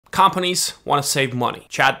Companies want to save money.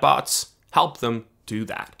 Chatbots help them do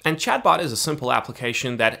that. And Chatbot is a simple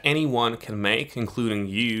application that anyone can make, including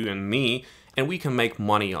you and me, and we can make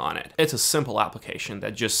money on it. It's a simple application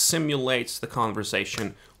that just simulates the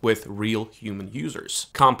conversation with real human users.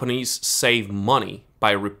 Companies save money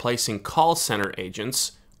by replacing call center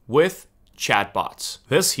agents with chatbots.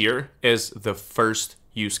 This here is the first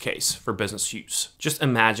use case for business use. Just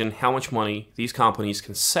imagine how much money these companies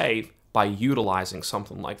can save by utilizing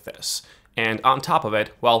something like this. And on top of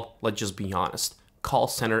it, well, let's just be honest. Call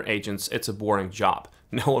center agents, it's a boring job.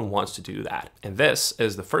 No one wants to do that. And this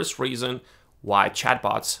is the first reason why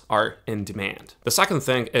chatbots are in demand. The second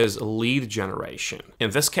thing is lead generation.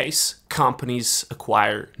 In this case, companies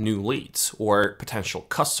acquire new leads or potential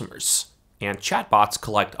customers, and chatbots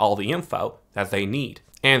collect all the info that they need.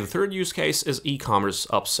 And the third use case is e-commerce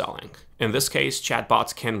upselling. In this case,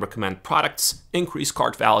 chatbots can recommend products, increase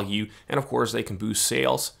cart value, and of course they can boost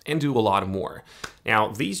sales and do a lot more. Now,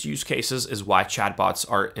 these use cases is why chatbots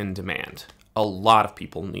are in demand. A lot of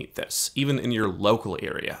people need this, even in your local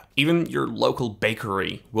area. Even your local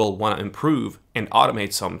bakery will want to improve and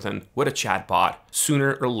automate something with a chatbot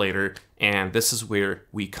sooner or later, and this is where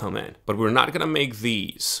we come in. But we're not going to make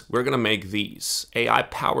these. We're going to make these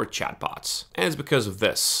AI-powered chatbots. And it's because of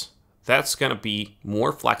this. That's going to be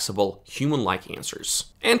more flexible, human-like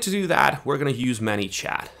answers. And to do that, we're going to use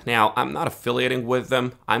ManyChat. Now, I'm not affiliating with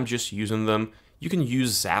them. I'm just using them. You can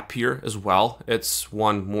use Zapier as well. It's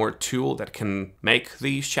one more tool that can make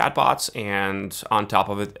these chatbots, and on top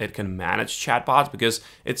of it, it can manage chatbots, because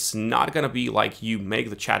it's not gonna be like you make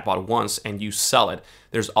the chatbot once and you sell it.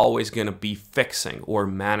 There's always gonna be fixing or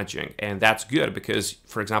managing, and that's good because,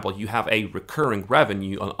 for example, you have a recurring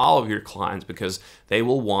revenue on all of your clients because they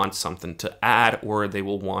will want something to add, or they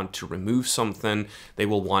will want to remove something, they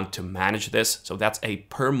will want to manage this. So that's a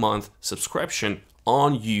per month subscription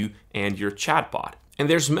on you and your chatbot. And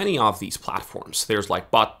there's many of these platforms. There's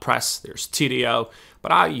like BotPress, there's TDO,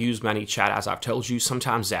 but I use ManyChat, as I've told you,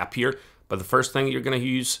 sometimes Zapier. But the first thing you're going to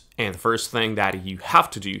use, and the first thing that you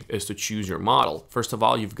have to do, is to choose your model. First of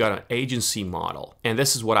all, you've got an agency model. And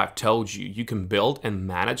this is what I've told you. You can build and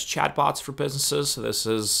manage chatbots for businesses. This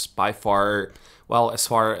is by far, well, as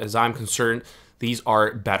far as I'm concerned, these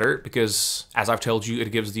are better because, as I've told you,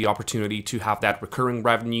 it gives the opportunity to have that recurring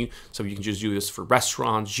revenue. So you can just do this for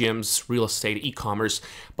restaurants, gyms, real estate, e-commerce.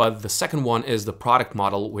 But the second one is the product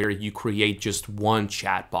model, where you create just one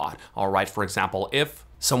chatbot. All right, for example, if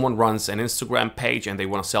someone runs an Instagram page and they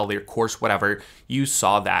want to sell their course, whatever, you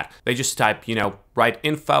saw that. They just type, write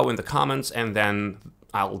info in the comments, and then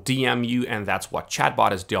I'll DM you, and that's what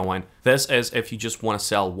Chatbot is doing. This is if you just want to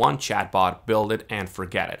sell one chatbot, build it and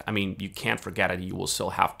forget it. I mean, you can't forget it. You will still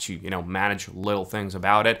have to, manage little things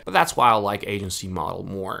about it. But that's why I like agency model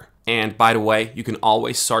more. And by the way, you can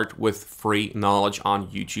always start with free knowledge on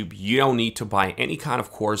YouTube. You don't need to buy any kind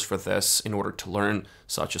of course for this in order to learn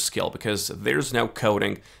such a skill, because there's no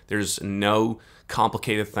coding, there's no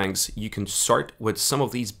complicated things. You can start with some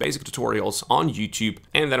of these basic tutorials on YouTube,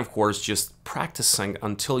 and then of course just practicing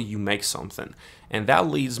until you make something. And that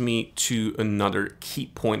leads me to another key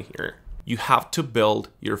point here. You have to build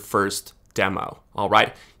your first demo, all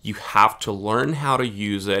right? You have to learn how to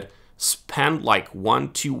use it, spend like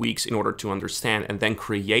 1-2 weeks in order to understand, and then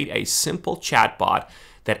create a simple chatbot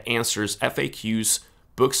that answers FAQs,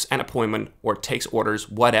 books an appointment, or takes orders,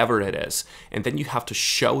 whatever it is. And then you have to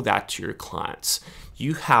show that to your clients.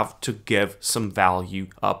 You have to give some value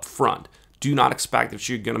up front. Do not expect that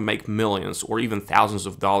you're gonna make millions or even thousands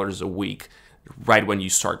of dollars a week right when you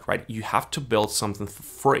start, right? You have to build something for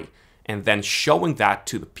free, and then showing that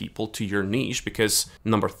to the people, to your niche, because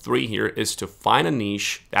number 3 here is to find a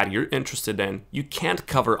niche that you're interested in. You can't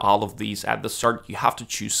cover all of these at the start. You have to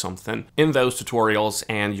choose something. In those tutorials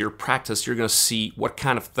and your practice, you're going to see what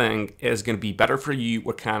kind of thing is going to be better for you,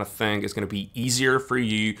 what kind of thing is going to be easier for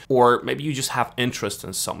you, or maybe you just have interest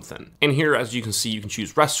in something. And here, as you can see, you can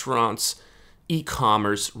choose restaurants,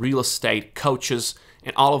 e-commerce, real estate, coaches,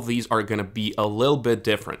 and all of these are going to be a little bit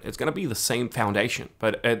different. It's going to be the same foundation,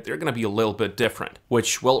 but they're going to be a little bit different,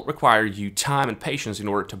 which will require you time and patience in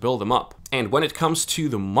order to build them up. And when it comes to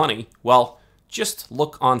the money, well, just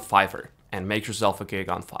look on Fiverr and make yourself a gig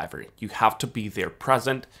on Fiverr. You have to be there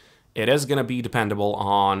present. It is going to be dependable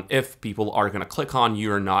on if people are going to click on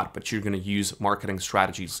you or not, but you're going to use marketing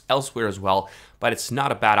strategies elsewhere as well. But it's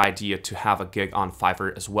not a bad idea to have a gig on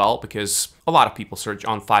Fiverr as well, because a lot of people search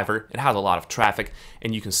on Fiverr. It has a lot of traffic,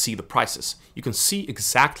 and you can see the prices. You can see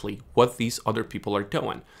exactly what these other people are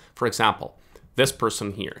doing. For example, this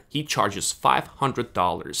person here, he charges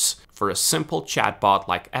 $500 for a simple chatbot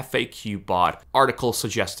like FAQ bot, article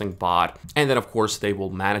suggesting bot, and then of course they will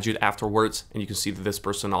manage it afterwards. And you can see that this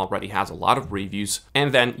person already has a lot of reviews.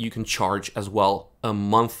 And then you can charge as well a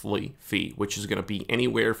monthly fee, which is going to be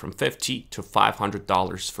anywhere from $50 to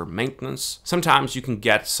 $500 for maintenance. Sometimes you can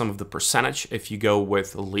get some of the percentage if you go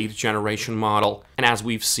with a lead generation model. And as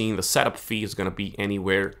we've seen, the setup fee is going to be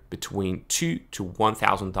anywhere between $2,000 to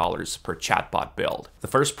 $1,000 per chatbot build. The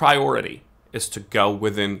first priority is to go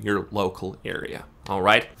within your local area. All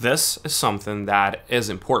right, this is something that is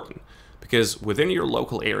important because within your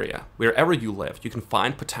local area, wherever you live, you can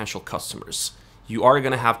find potential customers. You are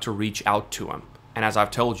going to have to reach out to them. And as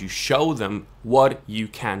I've told you, show them what you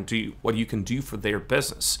can do for their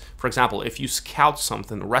business. For example, if you scout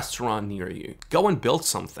something, a restaurant near you, go and build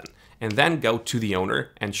something and then go to the owner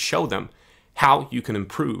and show them how you can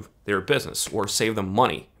improve their business or save them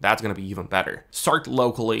money. That's going to be even better. Start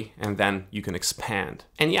locally and then you can expand.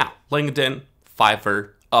 And yeah, LinkedIn,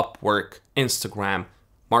 Fiverr, Upwork, Instagram,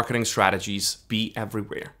 marketing strategies, be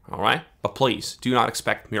everywhere, all right? But please do not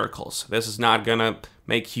expect miracles. This is not gonna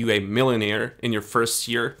make you a millionaire in your first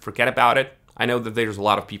year. Forget about it. I know that there's a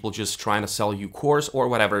lot of people just trying to sell you course or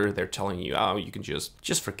whatever. They're telling you, oh, you can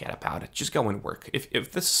just forget about it. Just go and work.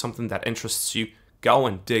 If this is something that interests you, go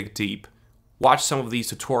and dig deep. Watch some of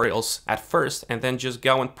these tutorials at first and then just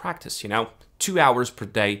go and practice, 2 hours per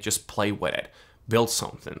day, just play with it. Build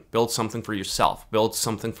something for yourself, build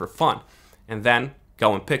something for fun, and then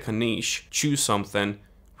go and pick a niche, choose something,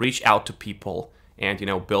 reach out to people, and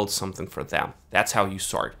build something for them. That's how you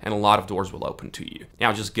start, and a lot of doors will open to you.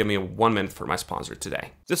 Now just give me 1 minute for my sponsor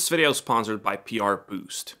today. This video is sponsored by PR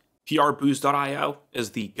Boost. PRBoost.io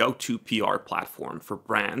is the go-to PR platform for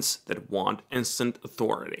brands that want instant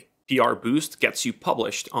authority. PR Boost gets you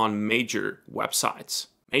published on major websites,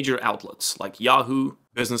 major outlets like Yahoo,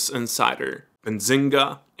 Business Insider,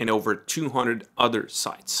 Benzinga, and over 200 other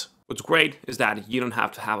sites. What's great is that you don't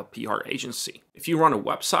have to have a PR agency. If you run a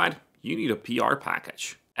website, you need a PR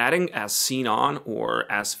package. Adding as seen on or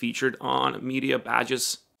as featured on media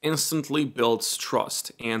badges instantly builds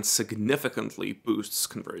trust and significantly boosts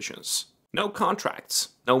conversions. No contracts,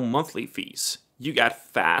 no monthly fees. You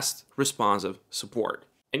get fast, responsive support.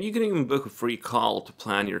 And you can even book a free call to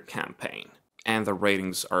plan your campaign. And the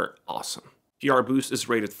ratings are awesome. PR Boost is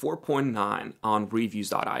rated 4.9 on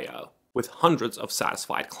reviews.io. with hundreds of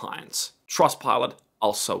satisfied clients. Trustpilot,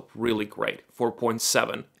 also really great,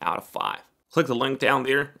 4.7 out of 5. Click the link down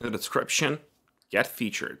there in the description, get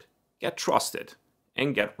featured, get trusted,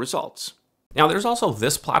 and get results. Now there's also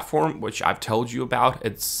this platform, which I've told you about,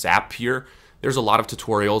 it's Zapier. There's a lot of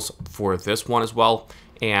tutorials for this one as well.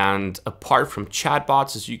 And apart from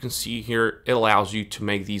chatbots, as you can see here, it allows you to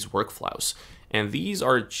make these workflows. And these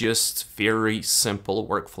are just very simple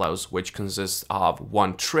workflows, which consist of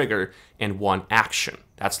one trigger and one action.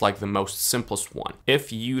 That's like the most simplest one.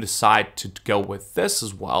 If you decide to go with this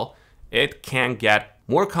as well, it can get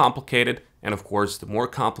more complicated. And of course, the more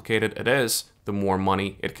complicated it is, the more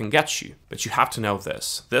money it can get you. But you have to know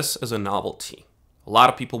this. This is a novelty. A lot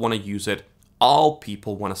of people want to use it. All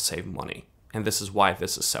people want to save money. And this is why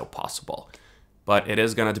this is so possible. But it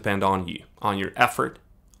is going to depend on you, on your effort,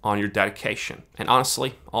 on your dedication. And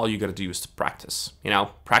honestly, all you got to do is to practice.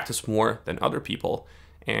 Practice more than other people,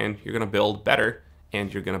 and you're going to build better,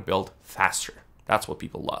 and you're going to build faster. That's what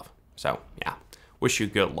people love. So yeah, wish you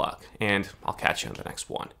good luck, and I'll catch you in the next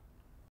one.